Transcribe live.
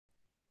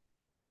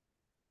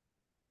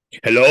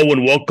Hello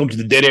and welcome to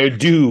the Dead Air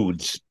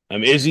Dudes.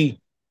 I'm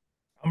Izzy.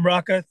 I'm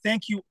Raka.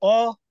 Thank you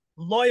all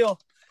loyal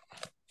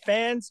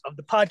fans of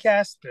the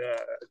podcast,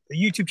 the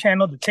YouTube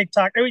channel, the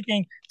TikTok,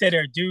 everything Dead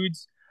Air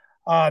Dudes.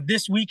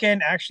 This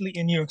weekend, actually,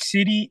 in New York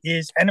City,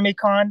 is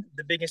AnimeCon,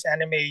 the biggest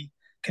anime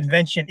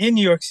convention in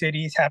New York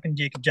City. It's happening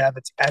Jacob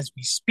Javits as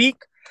we speak.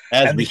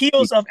 As And the we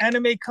heels speak, of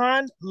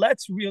AnimeCon,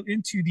 let's reel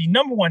into the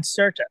number one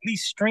search, at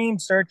least stream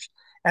search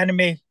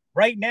anime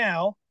right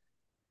now,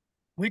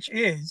 which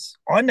is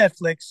on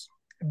Netflix,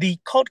 the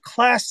cult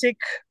classic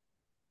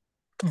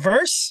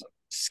verse,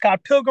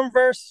 Scott Pilgrim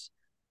verse,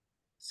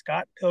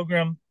 Scott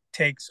Pilgrim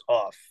takes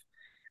off.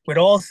 With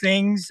all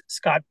things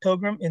Scott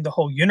Pilgrim in the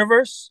whole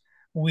universe,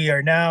 we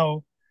are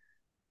now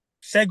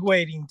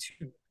segueing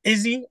to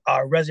Izzy,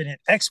 our resident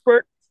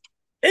expert.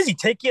 Izzy,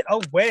 take it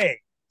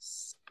away.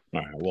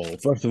 all right. Well,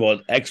 first of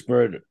all,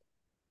 expert,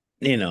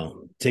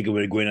 take it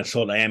with a grain of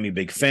salt. I am a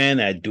big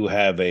fan. I do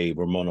have a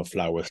Ramona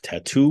Flowers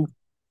tattoo.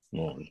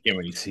 Well, you can't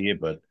really see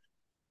it, but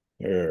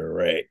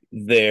right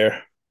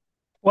there.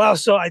 Wow,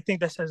 so I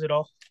think that says it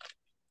all.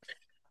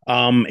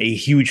 I'm a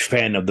huge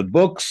fan of the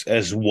books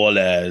as well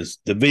as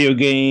the video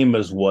game,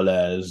 as well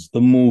as the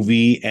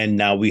movie, and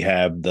now we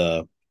have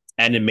the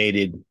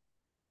animated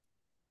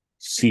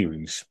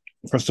series.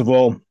 First of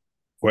all,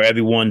 for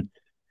everyone,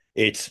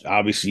 it's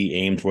obviously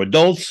aimed for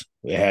adults.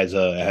 It has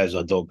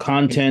adult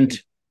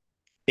content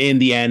in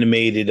the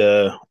animated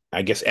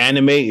I guess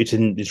anime.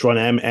 It's run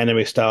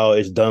anime style.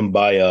 It's done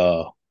by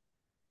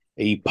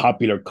a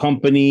popular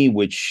company,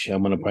 which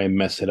I'm gonna probably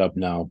mess it up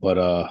now,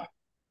 but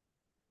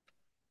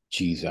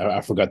geez,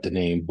 I forgot the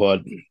name.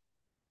 But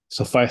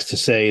suffice to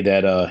say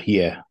that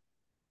yeah,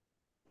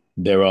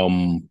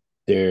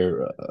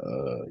 they're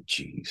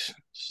geez,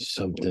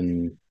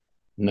 something.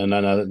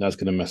 No, that's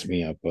gonna mess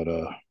me up. But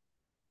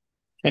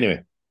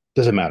anyway,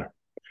 doesn't matter.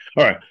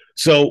 All right.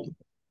 So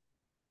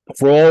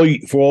for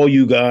all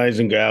you guys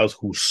and gals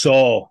who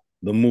saw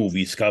the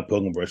movie Scott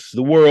Pilgrim versus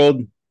the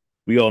World,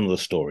 we all know the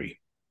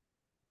story.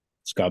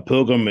 Scott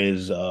Pilgrim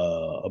is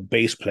a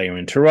bass player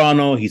in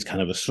Toronto. He's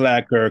kind of a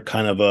slacker,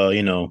 kind of a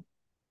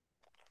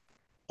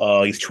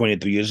he's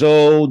 23 years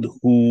old.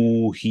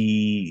 Who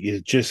he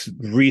is just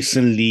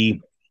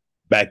recently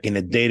back in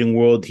the dating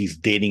world. He's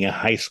dating a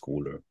high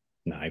schooler.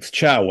 Now his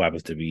child who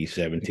happens to be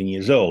 17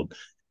 years old.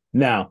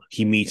 Now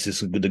he meets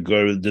this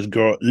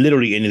girl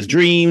literally in his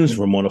dreams,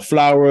 Ramona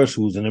Flowers,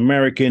 who's an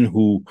American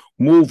who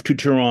moved to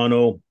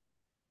Toronto,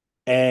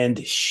 and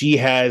she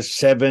has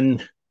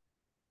seven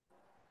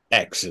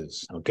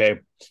exes.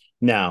 Okay,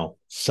 now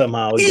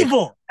somehow it gets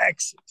Evil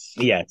exes.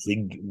 yes,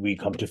 we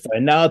come to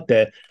find out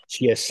that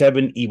she has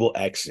seven evil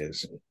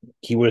exes.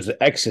 Keywords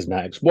exes,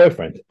 not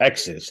ex-boyfriends,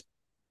 exes.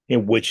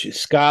 In which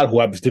Scott, who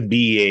happens to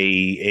be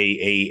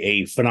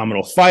a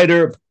phenomenal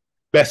fighter,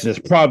 best in his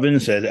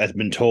province, as has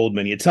been told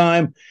many a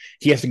time,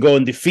 he has to go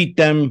and defeat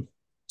them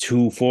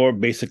for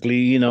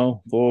basically,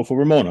 for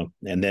Ramona,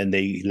 and then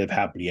they live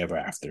happily ever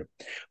after.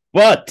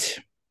 But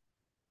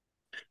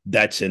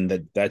that's in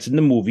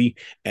the movie,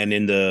 and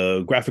in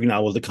the graphic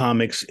novels, the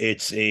comics,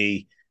 it's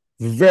a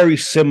very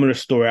similar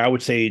story. I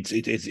would say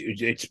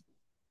it's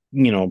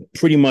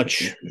pretty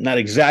much not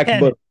exact, but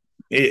Canon.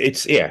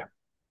 it's yeah.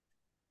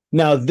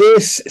 Now,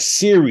 this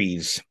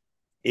series,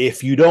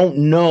 if you don't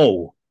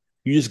know,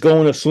 you just go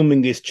in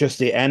assuming it's just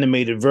the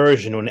animated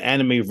version or an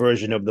anime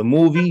version of the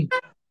movie,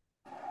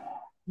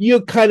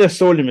 you're kind of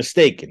sort of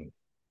mistaken.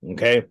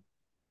 Okay.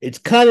 It's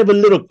kind of a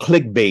little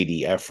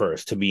clickbaity at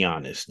first, to be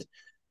honest.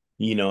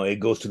 It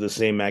goes to the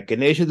same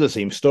machinations, the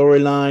same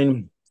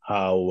storyline,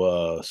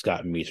 how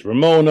Scott meets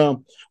Ramona,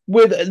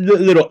 with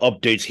little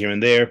updates here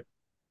and there.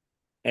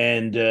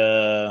 And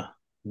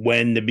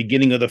when the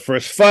beginning of the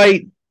first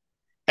fight,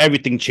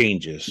 everything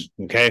changes.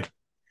 Okay.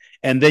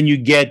 And then you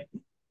get,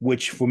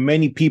 which for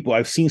many people,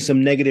 I've seen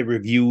some negative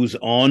reviews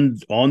on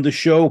the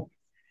show.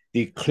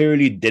 They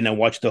clearly didn't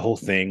watch the whole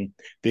thing.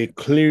 They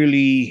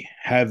clearly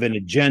have an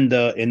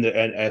agenda in the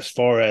as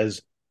far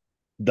as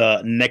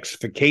the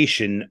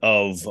nexification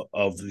of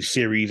the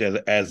series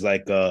as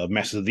like a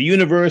mess of the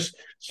universe.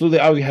 So they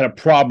already had a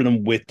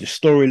problem with the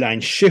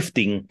storyline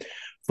shifting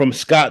from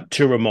Scott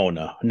to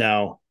Ramona.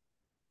 Now,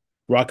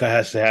 Raka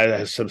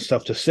has some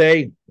stuff to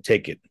say.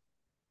 Take it.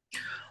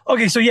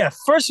 Okay, so yeah,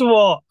 first of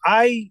all,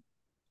 I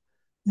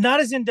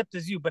not as in depth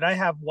as you, but I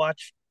have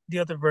watched the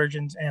other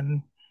versions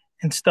and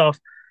stuff.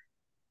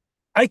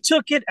 I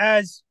took it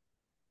as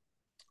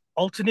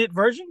alternate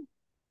version,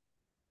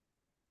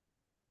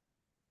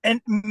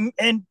 and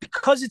and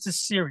because it's a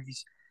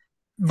series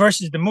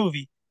versus the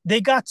movie, they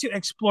got to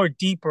explore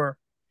deeper,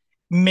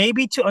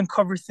 maybe to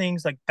uncover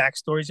things like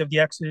backstories of the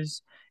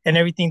exes and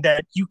everything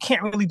that you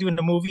can't really do in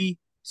the movie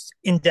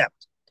in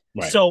depth.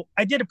 Right. So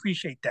I did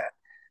appreciate that.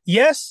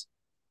 Yes.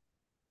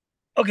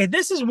 Okay,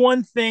 this is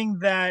one thing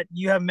that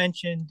you have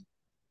mentioned,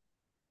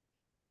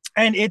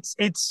 and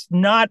it's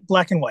not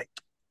black and white.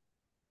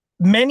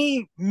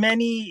 Many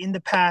in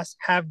the past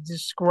have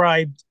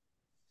described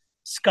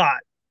Scott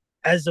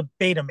as a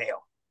beta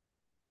male,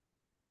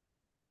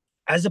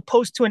 as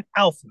opposed to an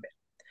alpha male.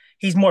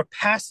 He's more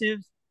passive,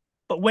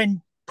 but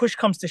when push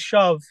comes to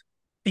shove,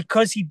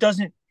 because he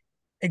doesn't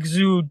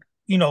exude,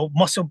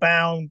 muscle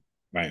bound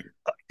Right.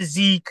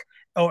 physique,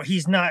 or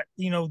he's not,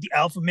 the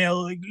alpha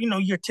male,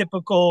 your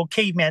typical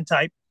caveman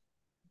type.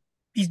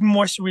 He's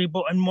more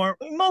cerebral and more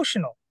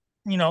emotional,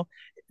 you know.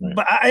 Right.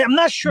 But I'm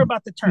not sure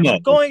about the term. No. But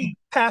Yeah.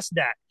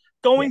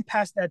 going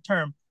past that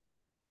term,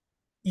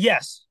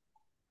 yes,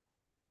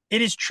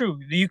 it is true.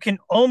 You can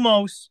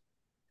almost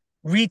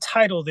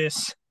retitle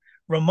this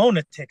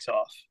Ramona takes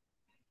off,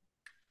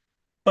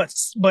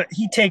 but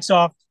he takes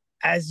off,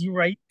 as you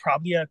write,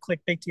 probably a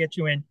clickbait to get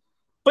you in.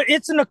 But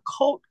it's an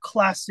occult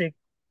classic.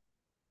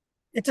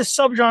 It's a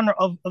subgenre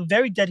of a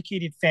very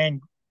dedicated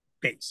fan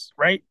base,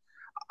 right?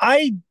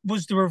 I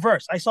was the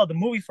reverse. I saw the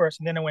movie first,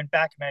 and then I went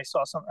back and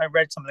I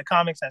read some of the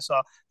comics.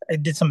 I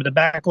did some of the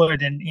backlore,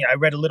 and I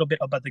read a little bit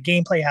about the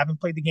gameplay. I haven't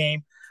played the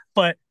game,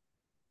 but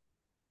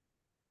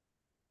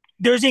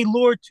there's a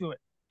lure to it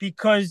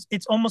because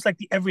it's almost like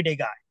the everyday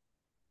guy.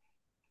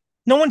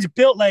 No one's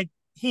built like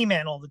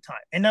He-Man all the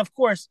time, and of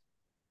course,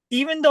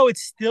 even though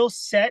it's still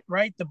set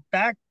right,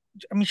 I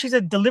mean, she's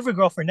a delivery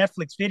girl for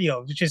Netflix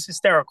videos, which is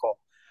hysterical,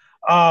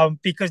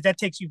 because that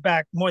takes you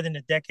back more than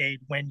a decade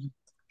when you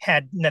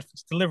had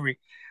Netflix delivery.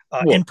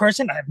 Well, In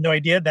person, I have no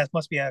idea. That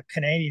must be a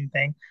Canadian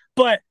thing,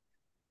 but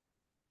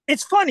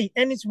it's funny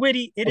and it's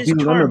witty. It is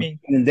people remember charming,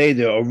 back in the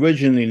day,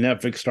 originally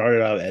Netflix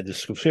started out as a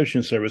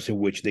subscription service in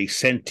which they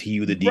sent to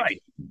you the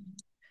right? DVD.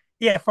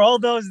 Yeah, for all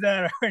those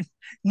that are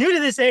new to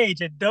this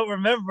age and don't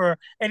remember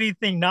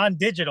anything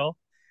non-digital,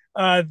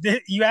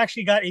 you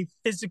actually got a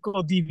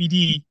physical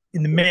DVD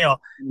in the mail.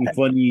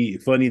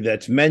 Funny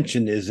that's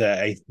mentioned is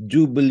that I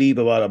do believe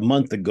about a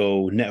month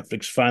ago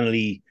Netflix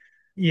finally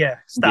Yeah,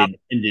 stop.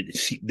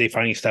 they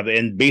finally stopped it,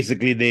 and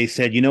basically they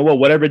said, you know what,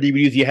 whatever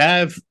DVDs you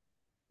have,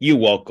 you're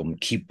welcome,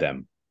 keep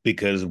them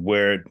because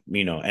we're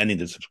ending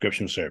the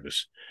subscription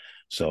service.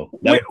 So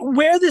that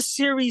Where the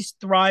series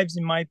thrives,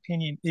 in my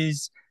opinion,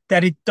 is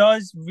that it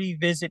does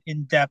revisit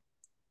in depth.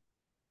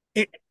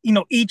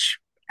 Each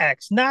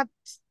acts not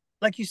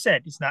like you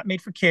said. It's not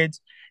made for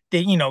kids.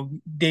 They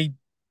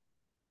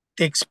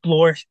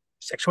explore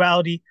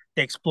sexuality.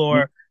 They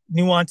explore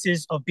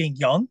nuances of being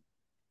young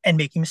and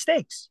making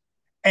mistakes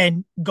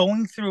and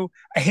going through.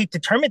 I hate to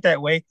term it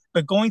that way,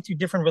 but going through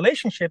different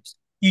relationships,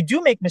 you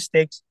do make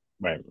mistakes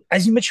right.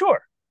 as you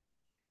mature.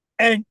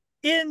 And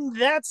in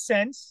that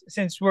sense,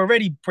 since we're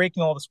already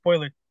breaking all the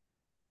spoilers,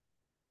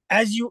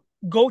 as you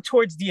go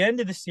towards the end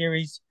of the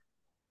series,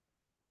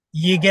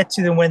 you get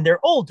to them when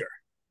they're older.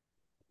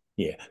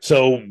 Yeah.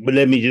 So, but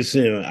let me just,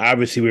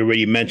 obviously, we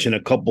already mentioned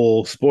a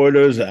couple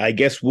spoilers. I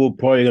guess we're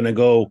probably gonna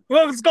go.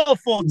 Well, let's go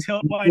full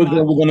tilt. Why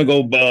not? We're gonna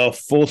go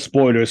full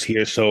spoilers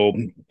here. So,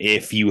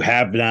 if you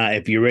have not,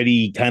 if you're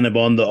already kind of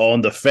on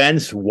the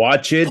fence,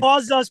 watch it.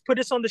 Pause us, put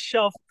us on the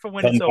shelf for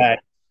when Come it's over. back.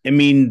 I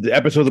mean, the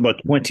episode's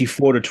about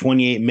 24 to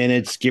 28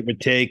 minutes, give or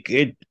take.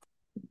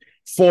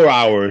 4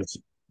 hours,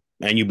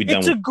 and you'll be done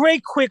It's with a it.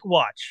 great quick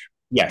watch.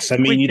 Yes, I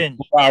Quick mean, binge.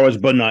 4 hours,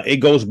 but no, it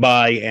goes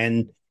by,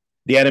 and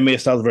the animated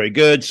style is very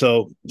good.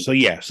 So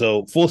yeah.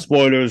 So full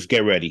spoilers.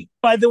 Get ready.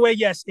 By the way,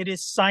 yes, it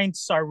is Signed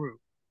Saru.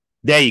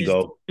 There you Is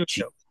go. the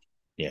studio.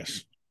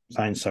 Yes.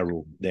 Sign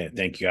Saru. There.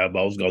 Thank you. I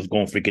was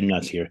going freaking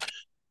nuts here.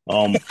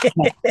 Um,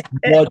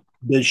 what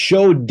the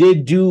show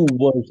did do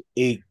was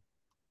it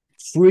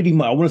pretty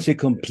much, I want to say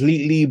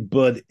completely,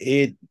 but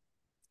it,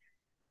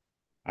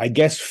 I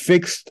guess,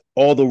 fixed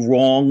all the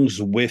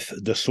wrongs with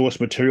the source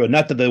material.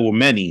 Not that there were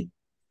many,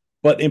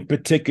 but in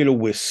particular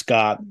with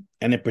Scott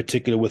and in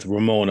particular with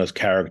Ramona's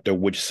character,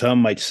 which some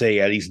might say,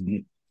 at least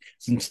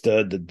since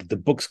the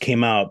books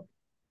came out,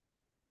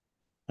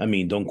 I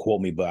mean, don't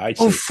quote me, but I'd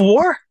Oh, say,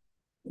 four?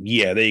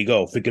 yeah, there you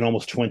go, freaking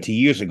almost 20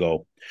 years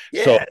ago.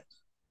 So Yeah.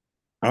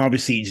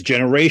 obviously it's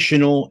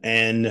generational,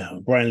 and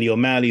Brian Lee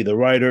O'Malley, the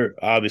writer,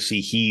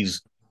 obviously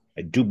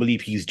I do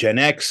believe he's Gen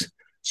X.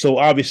 So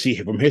obviously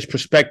from his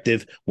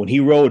perspective, when he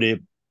wrote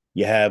it,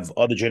 you have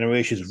other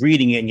generations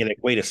reading it, and you're like,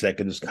 wait a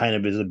second, this kind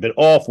of is a bit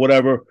off,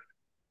 whatever.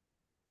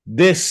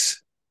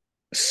 This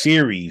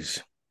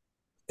series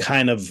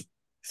kind of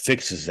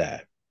fixes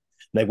that.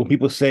 Like when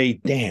people say,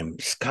 "Damn,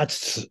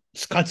 Scott's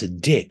a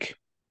dick."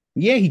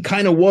 Yeah, he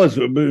kind of was.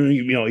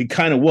 He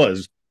kind of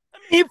was.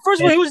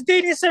 First of all, And, he was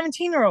dating a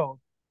 17-year-old.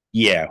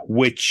 yeah,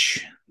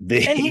 which And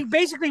they, he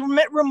basically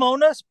met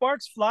Ramona,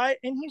 Sparks Fly,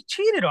 and he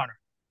cheated on her.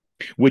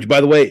 which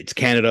by the way, it's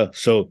Canada,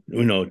 so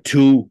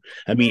two.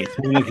 I mean,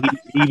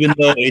 even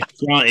though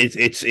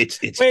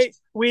it's Wait,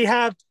 we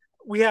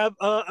have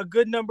a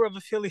good number of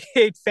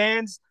affiliate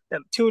fans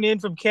that tune in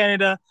from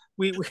Canada.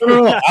 no,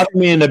 no, no. I don't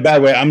mean in a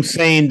bad way. I'm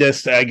saying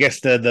this. I guess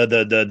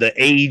the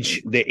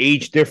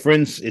age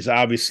difference is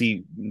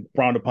obviously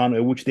frowned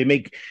upon, which they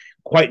make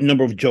quite a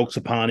number of jokes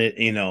upon it.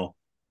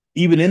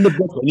 Even in the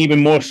book, and even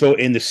more so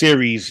in the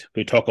series,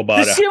 they talk The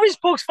about it, series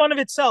pokes fun of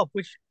itself,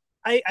 which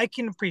I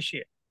can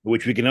appreciate.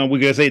 which we're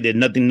gonna say that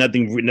nothing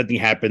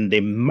happened.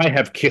 They might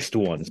have kissed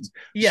once. So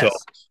Yes,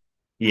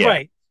 yeah,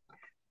 right.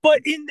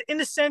 But in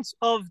the sense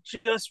of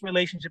just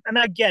relationship, and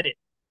I get it.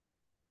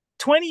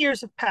 20 years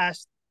have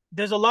passed.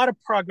 There's a lot of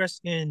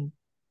progress in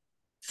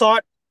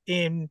thought,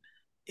 in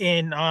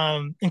in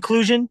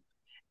inclusion,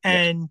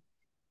 Yes,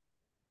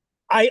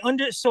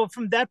 and so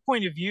from that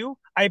point of view,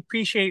 I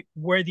appreciate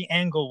where the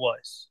angle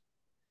was.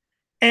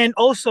 And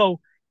also,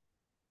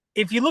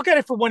 if you look at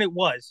it for what it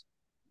was,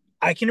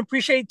 I can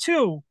appreciate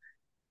too.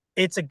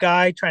 It's a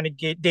guy trying to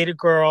date a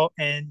girl,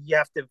 and you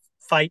have to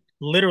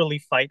literally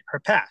fight her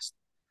past.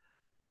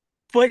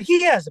 But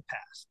he has a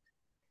past,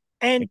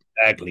 and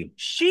exactly.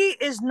 she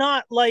is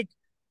not like,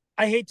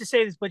 I hate to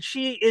say this, but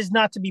she is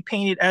not to be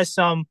painted as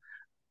some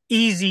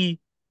easy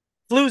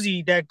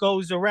floozy that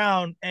goes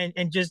around and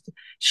just,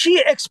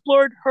 she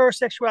explored her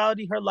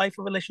sexuality, her life,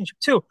 her relationship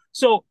too.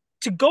 So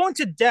to go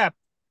into depth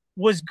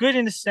was good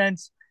in the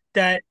sense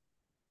that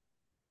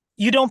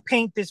you don't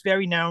paint this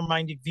very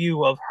narrow-minded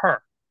view of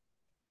her.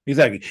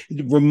 Exactly.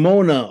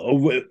 Ramona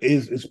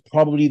is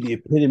probably the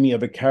epitome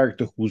of a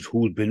character who's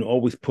been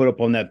always put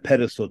up on that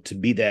pedestal to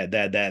be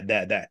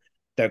that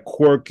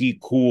quirky,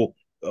 cool,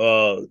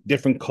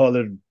 different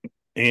colored,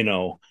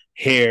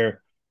 hair Out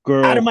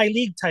of girl. my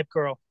league type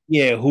girl.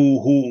 Yeah,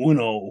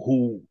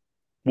 who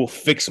will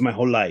fix my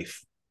whole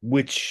life,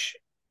 which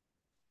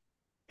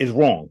is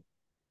wrong.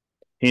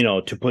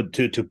 To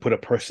put a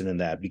person in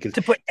that because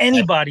To put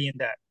anybody in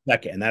that.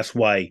 and that's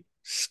why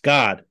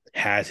Scott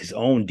has his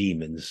own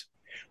demons,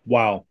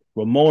 while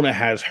Ramona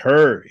has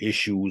her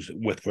issues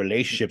with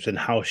relationships and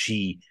how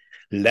she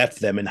left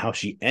them and how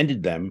she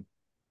ended them.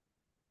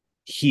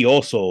 He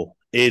also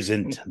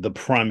isn't the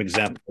prime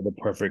example of the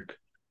perfect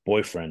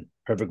boyfriend,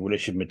 perfect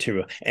relationship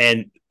material,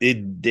 and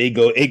it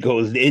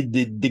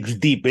digs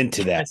deep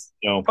into that, Yes.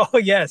 you know. Oh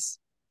yes.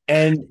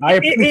 And I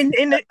appreciate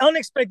In an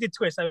unexpected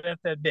twist, I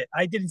have to admit,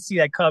 I didn't see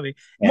that coming.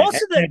 that. Most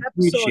of I the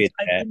episodes, appreciate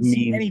I that. I didn't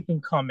see mean,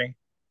 anything coming.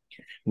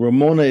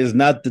 Ramona is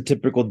not the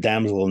typical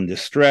damsel in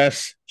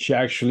distress. She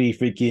actually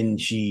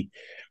she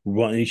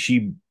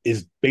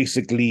is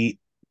basically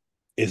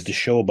is the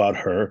show about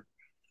her.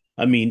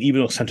 I mean,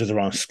 even though it centers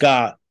around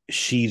Scott,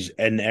 she's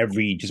in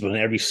every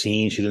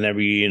scene, she's in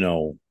every,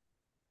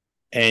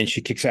 and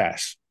she kicks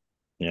ass,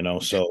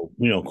 so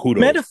kudos.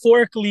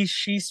 Metaphorically,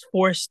 she's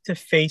forced to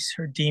face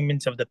her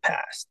demons of the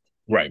past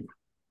Right.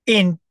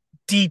 in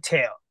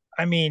detail.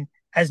 I mean,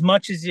 as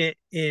much as it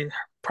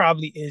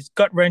probably is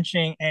gut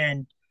wrenching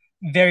and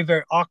very,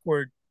 very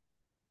awkward,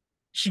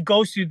 she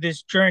goes through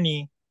this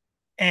journey,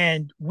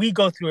 and we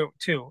go through it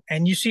too.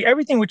 And you see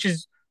everything, which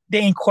is,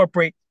 they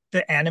incorporate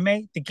the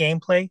anime, the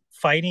gameplay,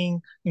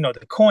 fighting,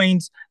 the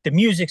coins, the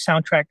music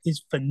soundtrack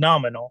is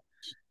phenomenal.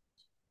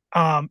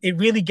 It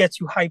really gets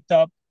you hyped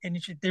up, and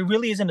there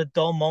really isn't a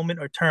dull moment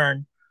or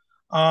turn.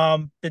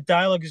 The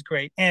dialogue is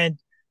great, and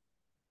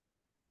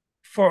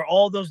for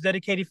all those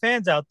dedicated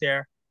fans out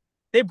there,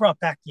 they brought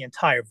back the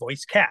entire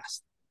voice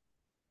cast.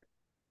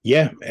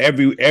 Yeah,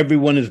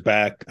 everyone is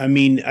back. I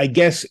mean, I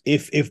guess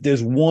if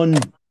there's one,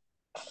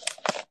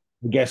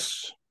 I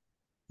guess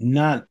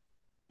not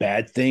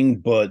bad thing,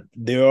 but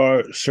there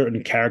are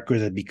certain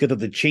characters that because of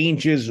the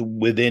changes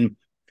within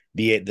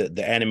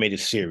the animated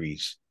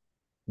series,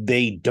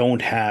 they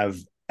don't have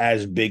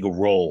as big a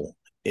role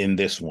in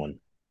this one,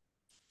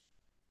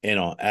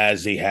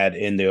 as they had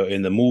in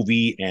the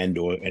movie and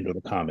or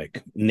the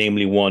comic.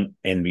 Namely, one,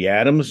 Henry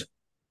Adams.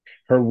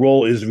 Her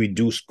role is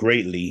reduced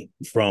greatly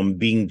from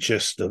being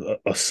just a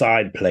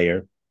side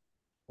player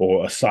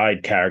or a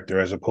side character,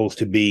 as opposed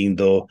to being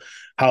the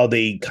how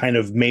they kind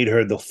of made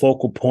her the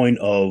focal point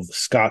of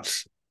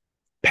Scott's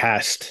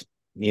past,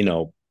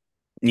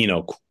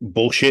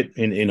 bullshit,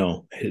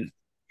 and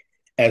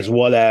as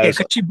well Yeah, as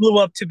because she blew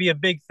up to be a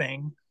big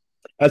thing.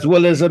 I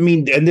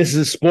mean, and this is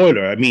a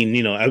spoiler. I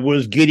mean, I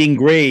was getting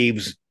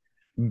Graves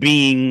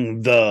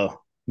being the Oh,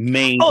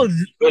 main that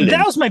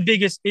villain, was my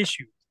biggest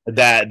issue.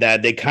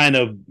 that they kind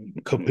of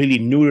completely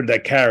neutered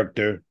that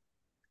character.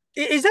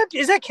 Is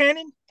that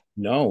canon?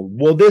 No,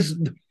 well, this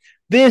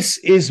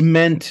is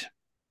meant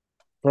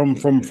from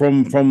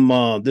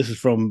this is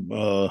from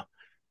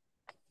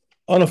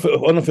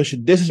unofficial.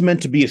 This is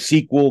meant to be a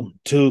sequel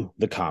to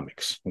the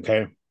comics.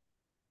 Okay,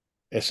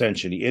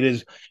 essentially,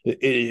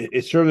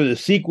 it serves as a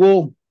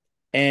sequel,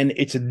 and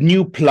it's a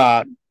new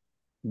plot.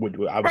 I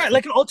was Right,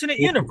 like an alternate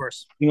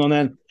universe. on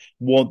that.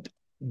 Well,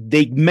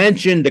 they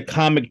mentioned the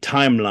comic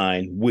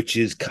timeline, which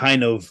is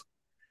kind of,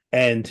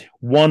 and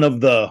one of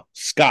the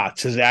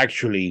Scotts is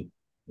actually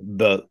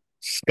the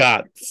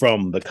Scott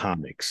from the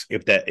comics.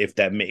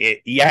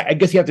 Yeah, I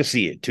guess you have to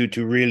see it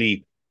to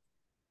really,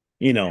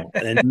 and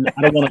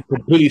I don't want to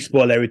completely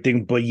spoil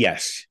everything, but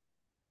yes,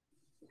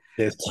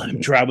 there's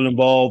time travel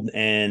involved,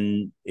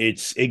 and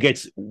it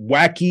gets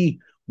wacky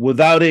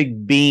without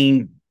it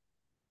being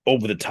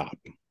over the top.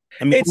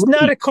 I mean, It's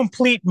not a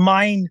complete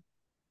mind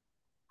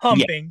yeah,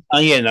 humping.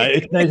 yeah, no,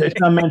 It, it's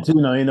not meant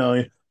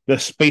to, the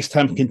space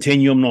time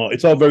continuum. No,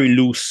 it's all very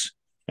loose,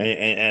 and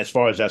as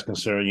far as that's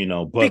concerned,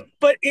 But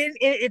but in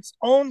its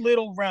own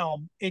little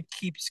realm, it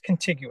keeps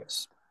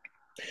contiguous.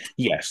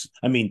 yes,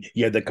 I mean,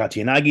 yeah, the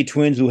Katianagi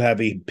twins who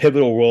have a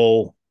pivotal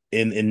role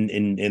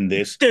in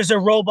this. There's a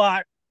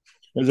robot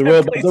There's a that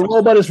robot. plays The a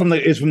robot is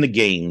from the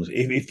games.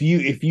 If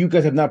you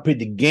guys have not played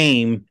the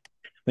game,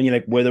 when you're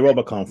like, where the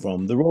robot come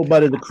from? The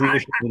robot is the I,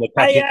 creation of the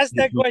I Caucasian, asked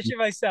that question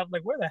myself,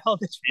 like, where the hell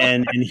did you?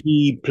 and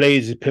he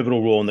plays a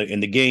pivotal role in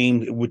the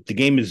game. Which the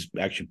game is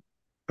actually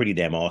pretty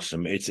damn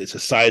awesome. It's a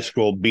side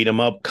scroll beat 'em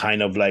up,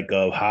 kind of like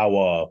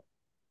how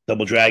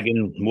Double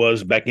Dragon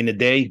was back in the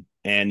day,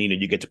 and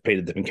you get to play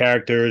the different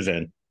characters,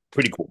 and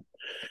pretty cool.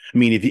 I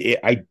mean,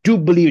 I do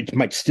believe it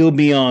might still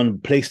be on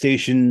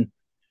PlayStation,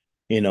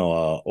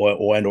 or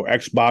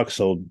Xbox.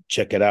 So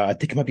check it out. I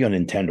think it might be on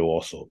Nintendo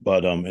also,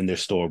 but in their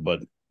store.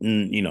 But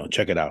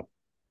check it out.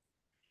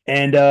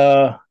 And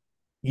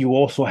you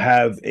also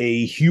have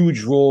a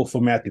huge role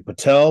for Matthew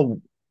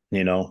Patel.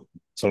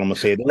 So I'm gonna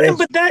say this.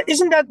 But that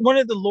isn't that one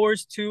of the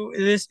lures too.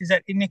 This is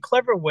that in a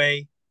clever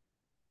way,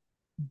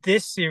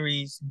 this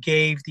series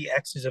gave the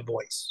X's a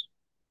voice.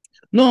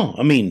 No,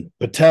 I mean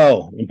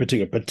Patel in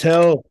particular.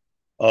 Patel,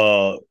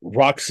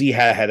 Roxy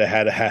had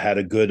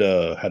a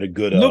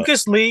good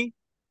Lucas Lee,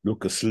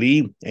 Lucas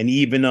Lee, and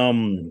even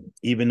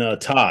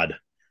Todd,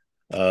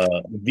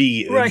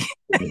 the right?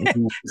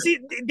 See,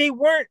 they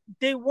weren't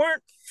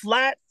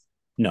flat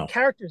no,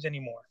 characters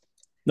anymore.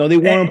 no, they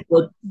And weren't.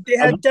 But they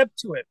I, had depth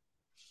to it.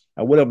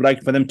 I would have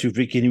liked for them to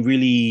freaking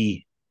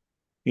really,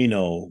 you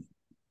know,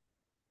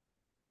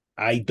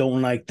 I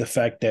don't like the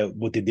fact that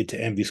what they did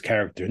to Envy's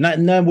character. Not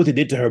what they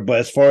did to her, but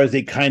as far as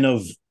they kind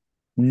of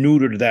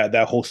neutered that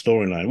whole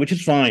storyline, which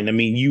is fine. I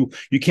mean, you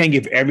can't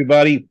give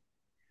everybody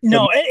the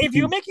No, and if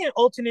you're making an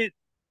alternate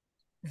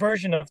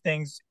version of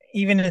things,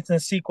 even if it's a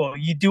sequel,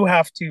 you do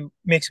have to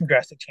make some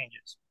drastic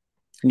changes.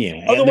 yeah,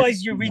 and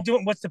Otherwise, you're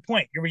redoing. What's the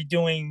point? You're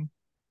redoing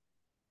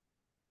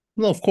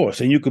well, of course,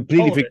 and you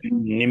completely all of forget.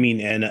 it. I mean,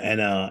 and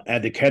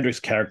the Kendrick's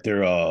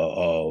character,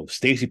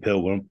 Stacy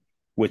Pilgrim,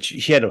 which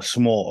she had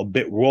a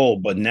bit role,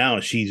 but now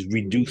she's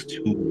reduced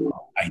to.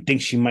 I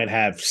think she might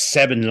have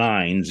 7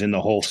 lines in the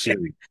whole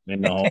series.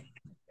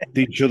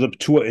 They shows up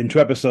in 2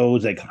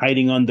 episodes, like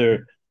hiding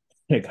under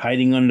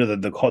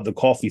the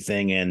coffee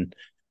thing, and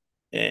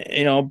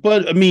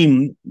But I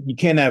mean, you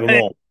can't have them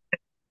And all.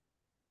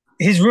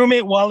 his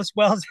roommate Wallace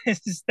Wells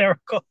is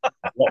hysterical.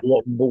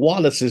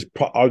 Wallace is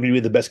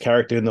arguably the best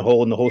character in the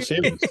whole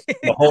series, the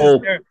It's whole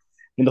hysterical.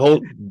 in the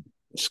whole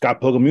Scott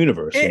Pilgrim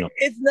universe.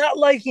 It's not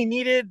like he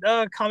needed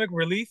comic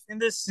relief in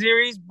this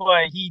series,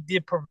 but he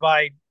did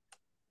provide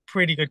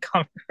pretty good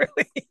comic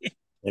relief.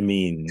 I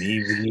mean,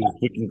 he's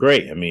freaking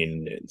great. I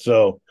mean,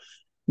 so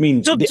I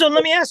mean, So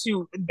let me ask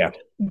you, yeah,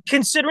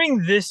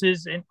 considering this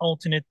is an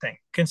alternate thing,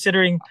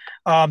 considering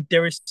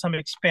there is some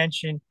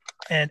expansion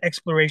and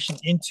exploration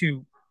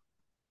into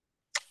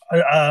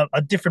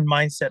a different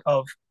mindset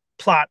of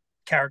plot,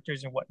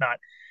 characters, and whatnot.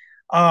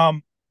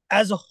 Um,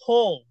 as a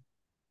whole,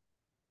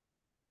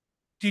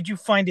 did you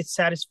find it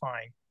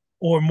satisfying,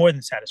 or more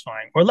than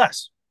satisfying, or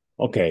less?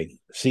 okay.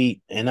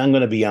 See, and I'm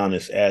gonna be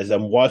honest, as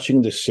I'm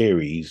watching the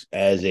series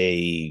as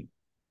a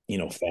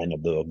fan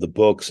of the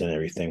books and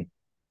everything.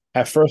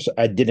 At first,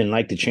 I didn't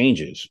like the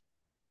changes.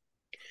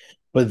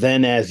 But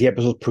then as the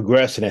episodes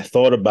progressed and I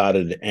thought about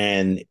it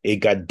and it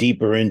got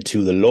deeper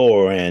into the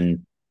lore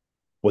and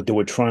what they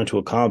were trying to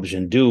accomplish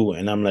and do,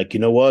 and I'm like, you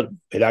know what?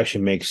 It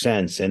actually makes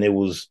sense. And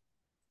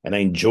I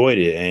enjoyed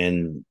it.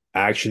 And I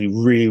actually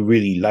really,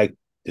 really liked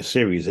the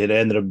series. I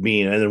ended up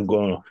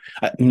going,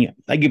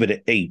 I give it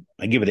an 8.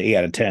 I give it an 8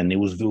 out of 10. It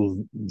was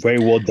very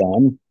well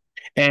done.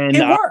 And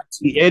It worked.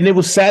 and it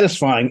was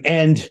satisfying.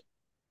 And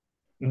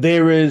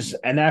there is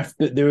a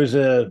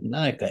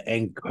not like an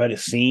end credit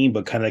scene,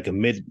 but kind of like a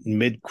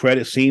mid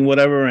credit scene,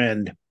 whatever.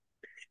 And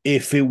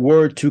if it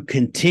were to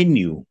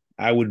continue,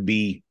 I would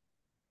be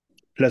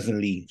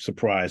pleasantly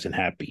surprised and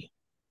happy,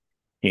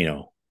 you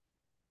know.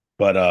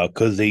 But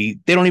because they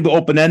don't even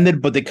open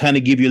ended, but they kind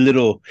of give you a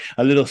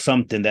little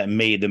something that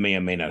may or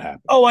may not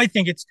happen. Oh, I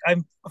think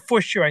I'm for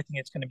sure. I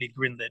think it's going to be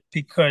greenlit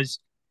because,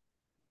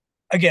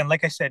 again,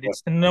 like I said, But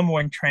it's the number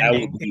one that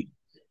trending. would be,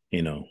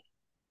 you know,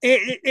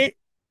 It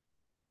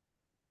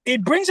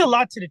it brings a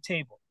lot to the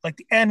table. Like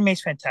the anime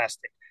is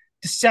fantastic.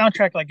 The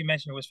soundtrack, like you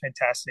mentioned, was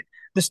fantastic.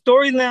 The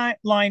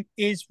storyline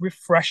is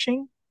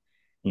refreshing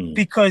mm,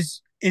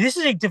 because this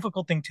is a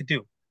difficult thing to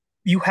do.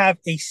 You have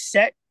a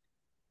set,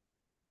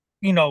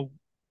 you know,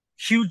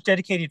 huge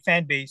dedicated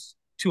fan base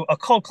to a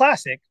cult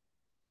classic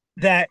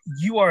that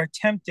you are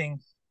attempting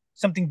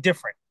something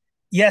different.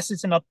 Yes,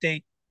 it's an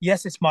update.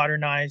 Yes, it's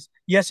modernized.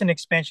 Yes, an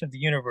expansion of the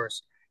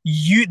universe.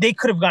 They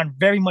could have gone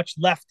very much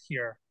left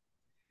here,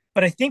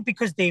 but I think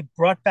because they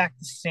brought back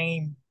the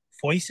same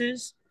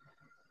voices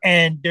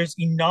and there's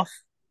enough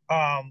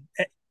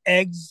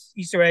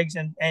Easter eggs,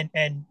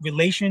 and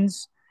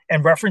relations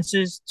and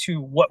references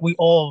to what we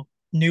all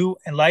knew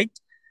and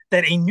liked,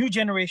 that a new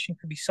generation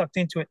could be sucked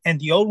into it, and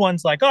the old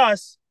ones like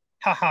us,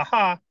 ha ha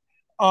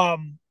ha,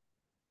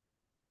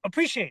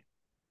 appreciate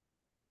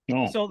it.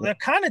 no, So they're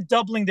kind of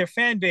doubling their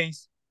fan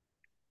base,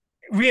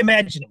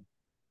 reimagining.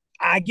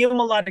 I give them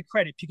a lot of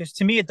credit because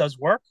to me it does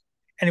work,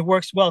 and it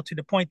works well to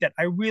the point that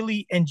I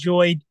really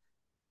enjoyed.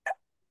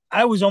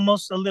 I was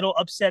almost a little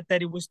upset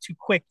that it was too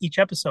quick each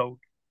episode,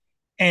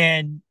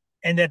 and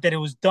that it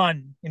was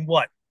done in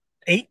what,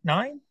 eight,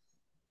 nine?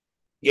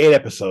 8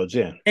 episodes.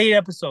 Yeah. 8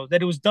 episodes.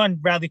 That it was done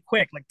rather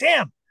quick. Like,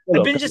 damn, I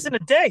Look, binged just in a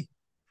day.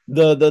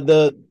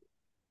 the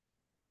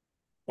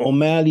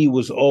O'Malley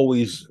was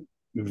always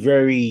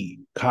very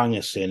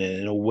cognizant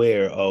and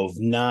aware of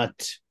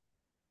not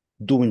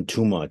doing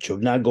too much,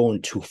 of not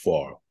going too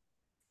far.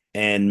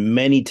 And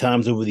many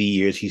times over the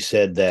years, he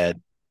said that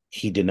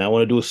he did not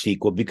want to do a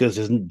sequel because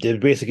there's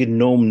basically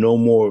no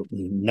more,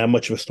 not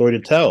much of a story to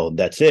tell.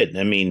 That's it.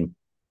 I mean,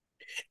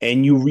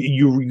 and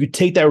you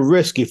take that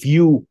risk if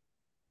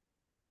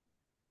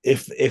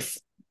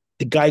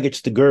the guy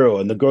gets the girl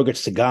and the girl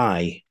gets the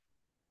guy.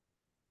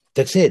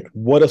 That's it.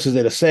 What else is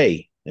there to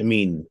say? I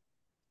mean,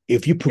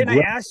 if you Can I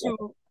progress, ask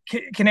you?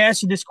 Can I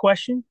ask you this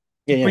question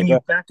yeah, to yeah, bring go you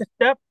back a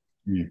step?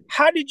 ahead.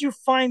 How did you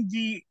find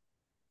the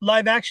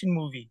live action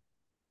movie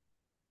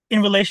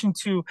in relation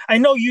to? I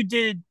know you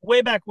did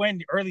way back when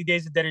the early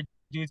days of Dead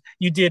Dudes.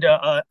 You did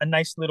a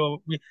nice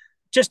little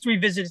just to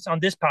revisit it on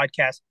this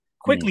podcast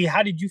Mm. quickly.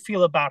 How did you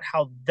feel about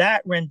how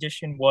that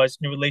rendition was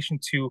in relation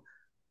to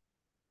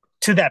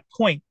that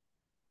point?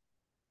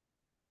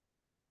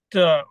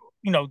 The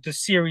the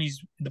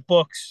series, the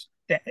books,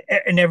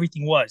 and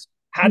everything was.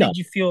 How No, did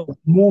you feel? the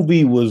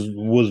movie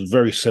was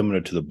very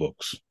similar to the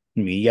books. I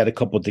mean, he had a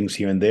couple of things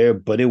here and there,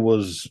 but It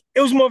was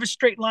more of a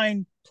straight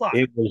line plot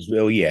it was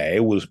oh yeah,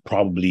 it was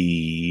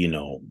probably I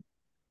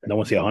don't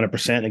want to say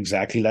 100%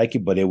 exactly like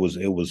it, but it was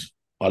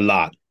a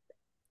lot.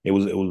 It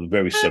was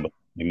very similar.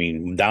 I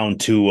mean, down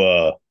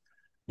to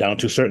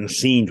certain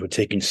scenes were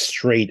taken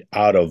straight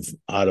out of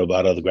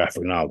the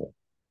graphic novel.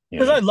 You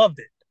because know, I loved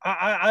it.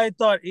 I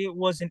thought it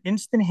was an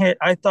instant hit.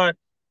 I thought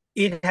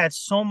it had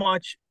so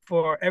much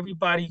for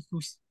everybody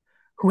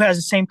who has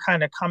the same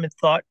kind of common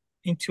thought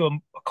into a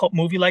cult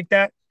movie like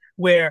that,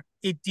 where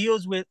it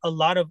deals with a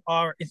lot of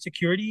our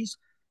insecurities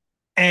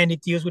and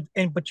it deals with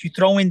and but you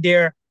throw in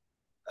there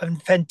a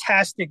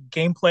fantastic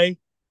gameplay,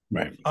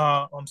 right?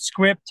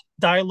 script,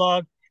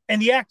 dialogue,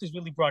 and the actors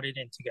really brought it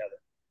in together.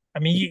 I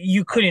mean,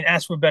 you couldn't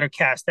ask for a better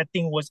cast. That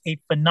thing was a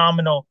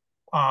phenomenal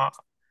uh,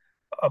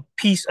 a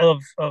piece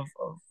of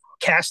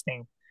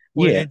casting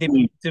where Yeah, they I put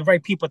mean, the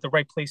right people at the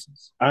right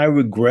places. I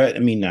regret. I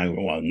mean,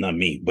 not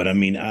me, but I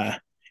mean,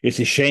 it's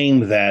a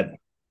shame that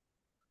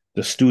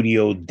the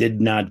studio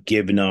did not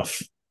give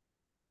enough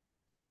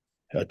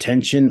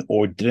attention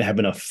or didn't have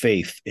enough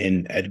faith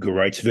in Edgar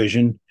Wright's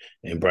vision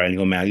and Brian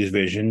O'Malley's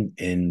vision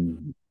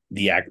and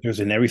the actors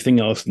and everything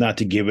else, not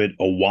to give it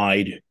a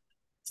wide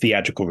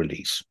theatrical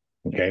release.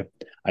 Okay,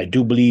 I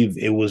do believe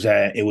it was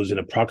an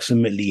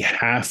approximately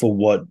half of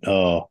what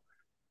a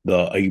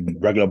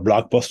regular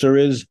blockbuster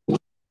is.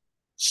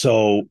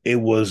 So it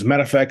was,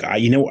 matter of fact, I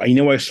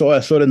saw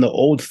it in the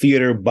old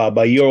theater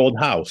by your old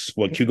house,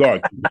 Kew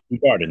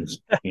Gardens,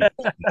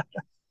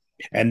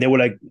 and they were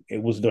like,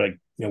 it was like,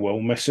 well,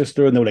 my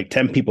sister, and there were like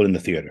 10 people in the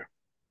theater,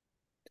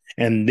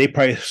 and they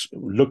probably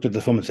looked at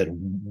the film and said,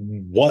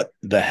 "What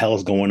the hell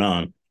is going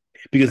on?"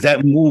 Because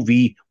that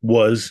movie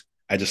was,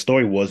 as the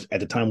story was at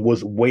the time,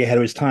 was way ahead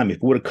of its time. If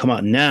it would have come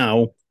out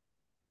now,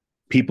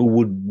 people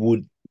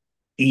would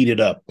eat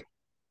it up,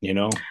 you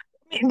know.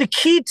 The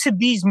key to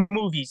these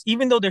movies,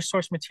 even though they're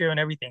source material and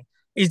everything,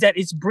 is that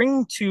it's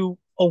bringing to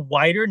a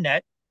wider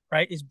net,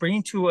 right? It's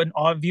bringing to an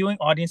viewing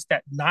audience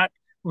that not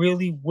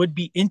really would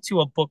be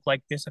into a book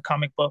like this, a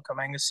comic book, a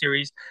manga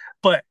series,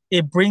 but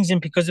it brings in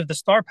because of the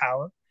star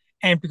power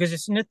and because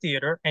it's in the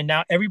theater and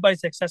now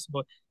everybody's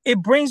accessible. It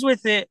brings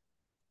with it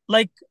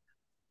like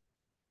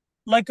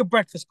a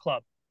Breakfast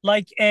Club,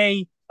 like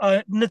a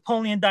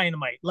Napoleon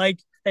Dynamite, like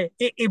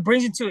it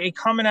brings into a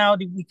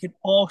commonality we could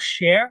all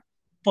share,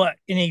 but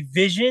in a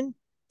vision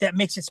that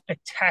makes it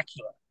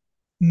spectacular,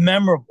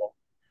 memorable.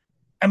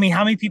 I mean,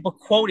 how many people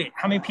quote it?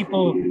 How many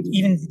people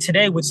even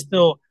today would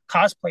still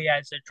cosplay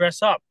as it,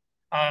 dress up?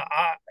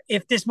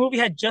 If if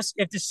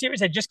this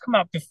series had just come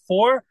out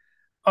before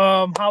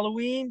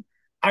Halloween,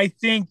 I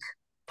think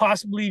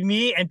possibly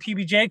me and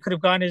PBJ could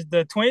have gone as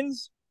the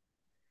twins.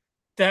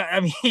 That I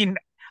mean,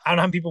 I don't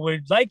know how people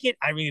would like it.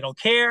 I really don't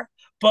care,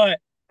 but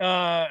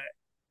uh,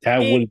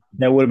 it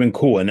That would have been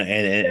cool,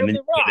 that was a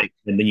rock.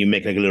 and then you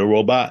make like a little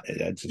robot.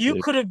 That's just You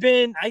could have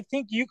been. I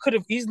think you could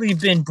have easily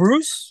been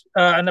Bruce,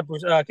 not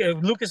Bruce,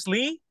 Lucas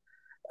Lee.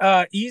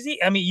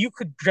 Easy. I mean, you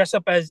could dress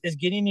up as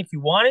Gideon if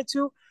you wanted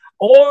to,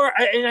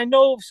 and I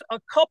know a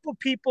couple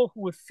people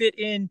who would fit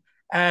in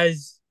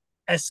as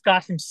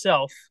Scott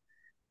himself.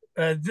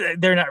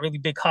 They're not really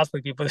big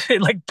cosplay people. They're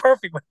like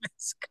perfect with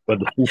this. but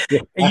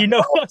And you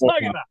know what I'm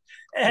talking about,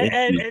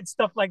 and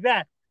stuff like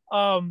that.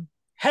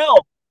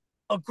 Hell,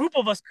 a group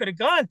of us could have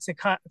gone to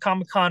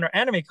Comic Con or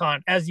Anime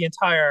Con as the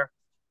entire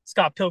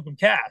Scott Pilgrim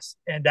cast,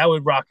 and that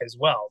would rock as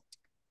well.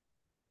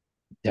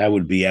 that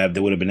would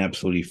have been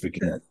absolutely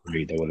freaking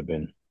great. That would have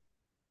been,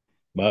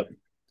 but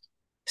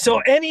So,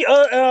 any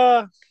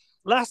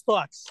last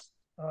thoughts,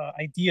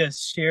 ideas,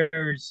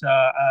 shares?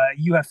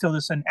 You have filled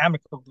us in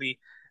amicably.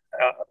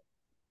 Uh,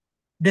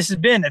 this has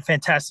been a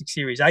fantastic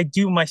series. I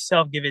do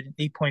myself give it an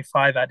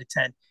 8.5 out of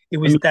 10. It I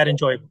was mean, that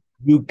enjoyable.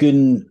 you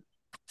can.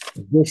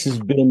 This has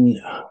been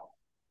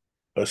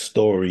a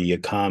story, a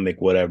comic,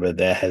 whatever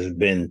that has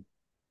been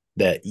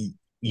that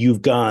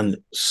you've gone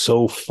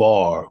so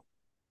far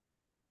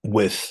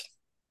with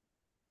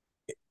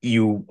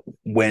you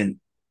went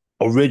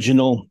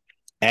original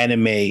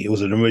anime. It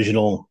was an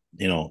original,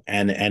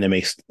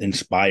 anime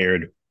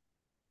inspired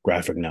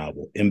graphic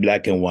novel in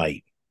black and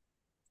white.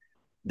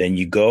 Then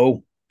you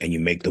go and you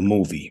make the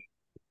movie.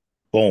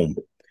 Boom.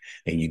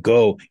 And you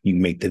go, you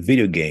make the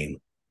video game.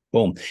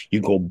 Boom.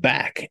 You go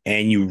back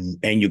and you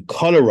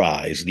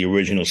colorize the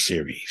original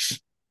series.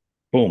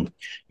 Boom.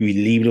 You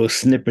leave little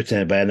snippets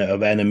of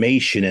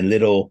animation and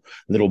little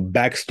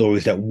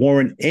backstories that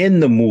weren't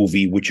in the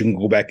movie, which you can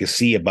go back and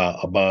see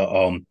about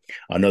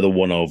another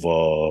one of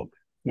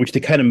which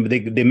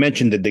they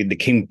mentioned that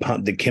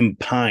the Kim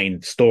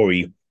Pine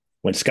story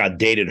when Scott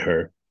dated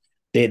her.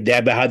 They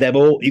have that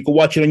whole, you can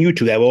watch it on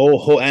YouTube. They have a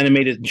whole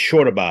animated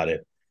short about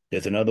it.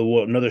 There's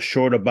another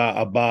short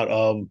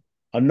about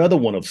another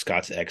one of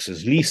Scott's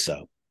exes,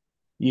 Lisa.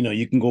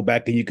 You can go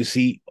back and you can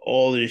see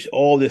all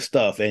this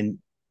stuff, and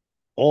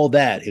all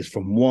that is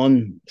from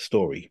one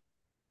story.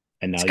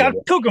 And now you have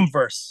Scott Pilgrim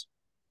verse.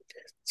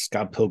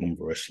 Scott Pilgrim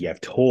verse. You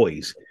have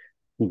toys.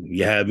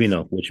 You have,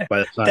 which by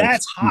the time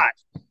That's hot.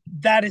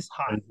 That is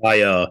hot.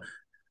 by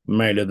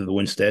Mary the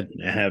Winstead.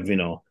 I have,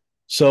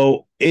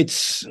 so I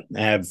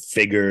have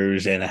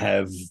figures and I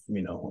have,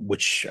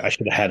 which I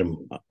should have had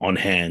them on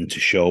hand to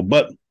show.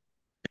 But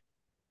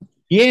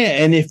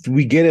yeah, and if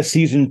we get a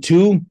season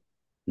two,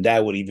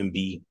 that would even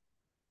be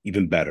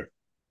even better.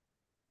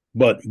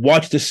 But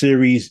watch the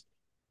series.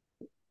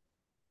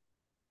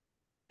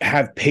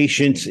 Have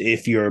patience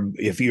if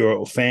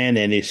you're a fan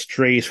and it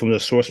strays from the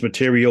source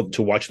material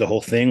to watch the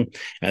whole thing,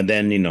 and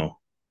then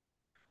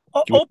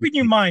Open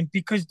your mind,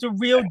 because the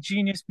real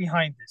genius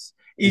behind this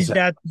is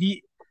exactly.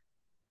 that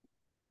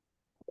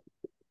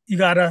you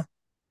gotta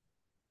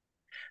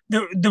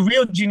the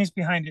real genius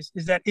behind this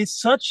is that it's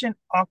such an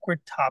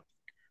awkward topic.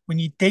 When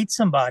you date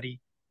somebody,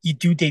 you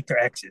do date their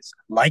exes,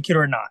 like it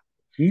or not,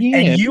 and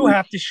Yeah, you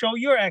have to show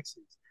your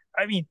exes.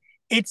 I mean,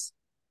 it's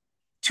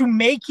to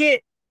make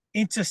it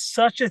into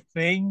such a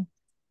thing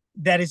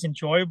that is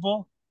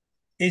enjoyable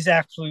is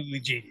absolutely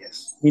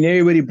genius.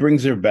 everybody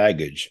brings their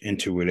baggage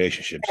into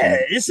relationships, Yeah, and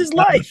this is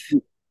life.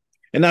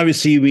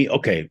 obviously we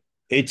okay.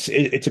 It's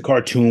a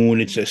cartoon,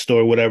 it's a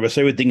story, whatever.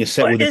 So everything is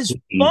set But within it's days,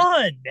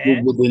 fun,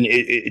 man.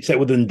 it's set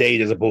within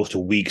days as opposed to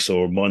weeks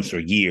or months or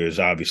years,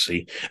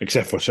 obviously,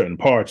 except for certain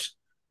parts.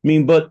 I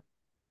mean, but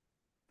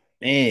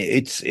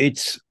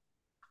it's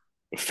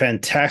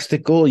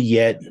fantastical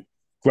yet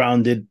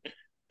grounded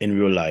in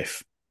real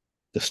life.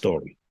 The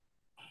story,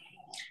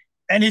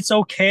 And it's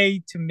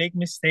okay to make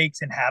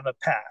mistakes and have a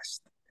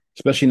past.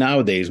 especially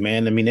nowadays,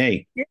 man. I mean,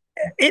 hey,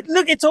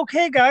 Look, it's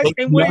okay, guys.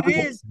 And what it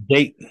is,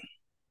 date,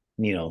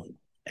 you know,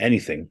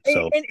 anything.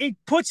 So and it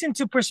puts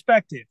into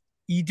perspective.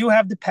 You do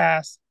have the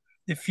past,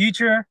 the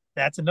future.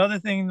 That's another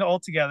thing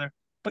altogether.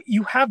 But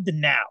you have the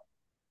now.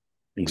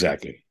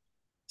 exactly,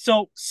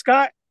 So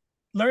Scott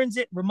learns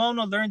it.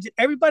 Ramona learns it.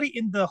 Everybody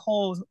in the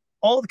whole,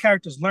 all the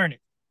characters learn it.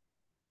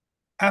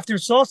 After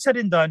it's all said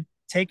and done,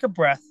 take a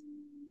breath.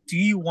 Do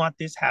you want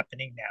this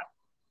happening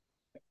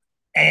now?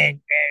 And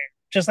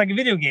just like a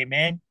video game,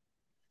 man,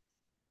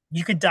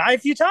 you could die a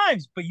few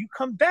times, but you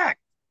come back.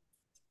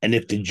 and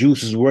if the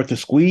juice is worth the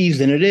squeeze,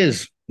 then it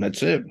is.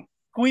 That's it.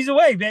 Squeeze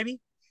away, baby.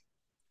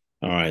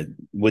 All right.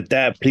 With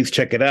that, please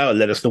check it out.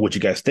 Let us know what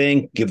you guys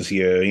think. Give us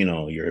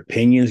your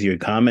opinions, your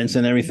comments,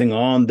 and everything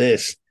on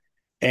this.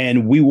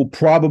 And we will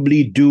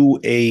probably do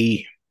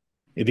if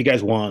you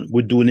guys want,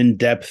 we'll do an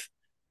in-depth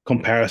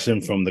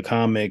comparison from the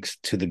comics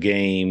to the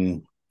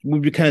game.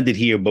 We kind of did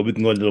here, but we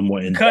can go a little more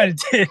in depth. Kind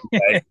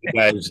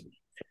of.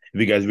 If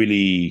you guys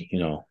really,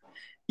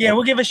 Yeah,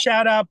 we'll give a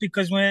shout out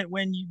because when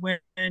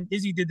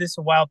Izzy did this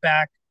a while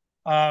back,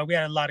 we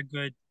had a lot of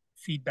good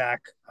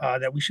feedback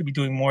that we should be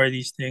doing more of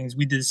these things.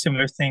 We did a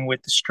similar thing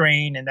with the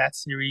Strain and that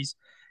series,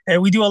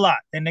 and we do a lot.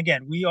 And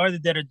again, we are the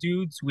Deader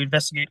Dudes. We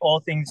investigate all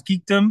things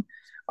geekdom.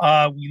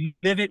 We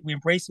live it, we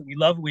embrace it, we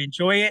love it, we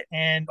enjoy it,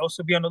 and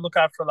also be on the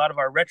lookout for a lot of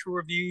our retro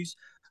reviews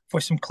for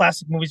some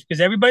classic movies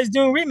because everybody's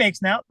doing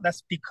remakes now.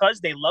 That's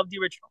because they love the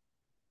original.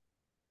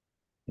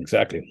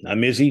 exactly.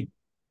 I'm Izzy.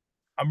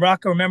 I'm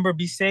Rocco. Remember,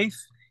 be safe,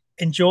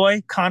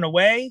 enjoy, con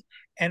away,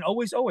 and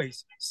always,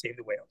 always save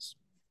the whales.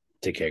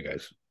 Take care,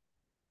 guys.